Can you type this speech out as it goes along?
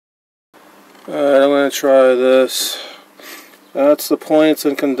Alright, I'm going to try this. That's the points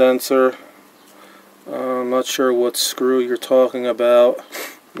and condenser. I'm not sure what screw you're talking about.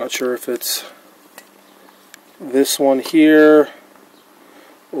 I'm not sure if it's this one here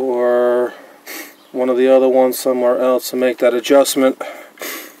or one of the other ones somewhere else to make that adjustment.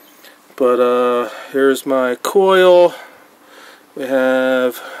 But here's my coil. We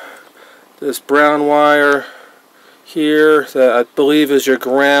have this brown wire here that I believe is your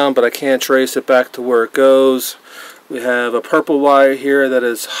ground, but I can't trace it back to where it goes. We have a purple wire here that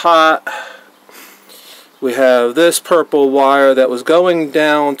is hot. We have this purple wire that was going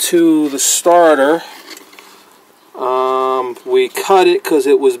down to the starter. We cut it because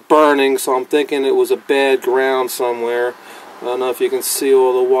it was burning, so I'm thinking it was a bad ground somewhere. I don't know if you can see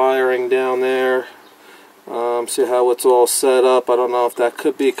all the wiring down there. See how it's all set up. I don't know if that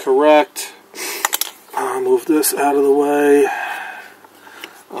could be correct. Move this out of the way.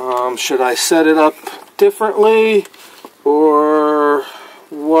 Should I set it up differently or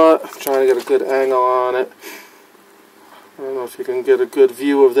what? I'm trying to get a good angle on it. I don't know if you can get a good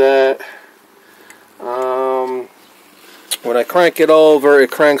view of that. When I crank it over, it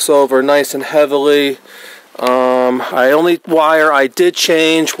cranks over nice and heavily. Only wire I did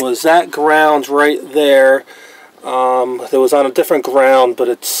change was that ground right there. It was on a different ground,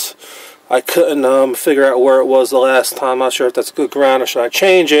 but I couldn't figure out where it was the last time. I'm not sure if that's a good ground or should I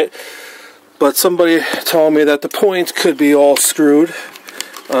change it. But somebody told me that the points could be all screwed,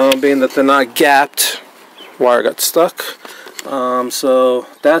 being that they're not gapped. Wire got stuck. So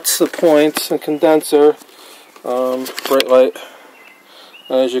that's the points and condenser. Bright light.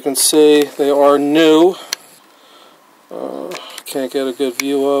 As you can see, they are new. Can't get a good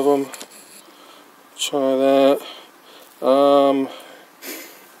view of them. Try that.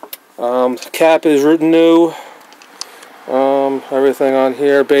 Cap is new. Everything on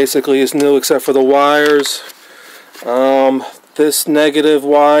here basically is new except for the wires. This negative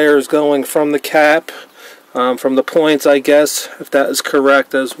wire is going from the cap, from the points, I guess, if that is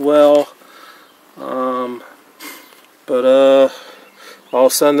correct as well. But I'll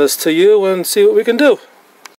send this to you and see what we can do.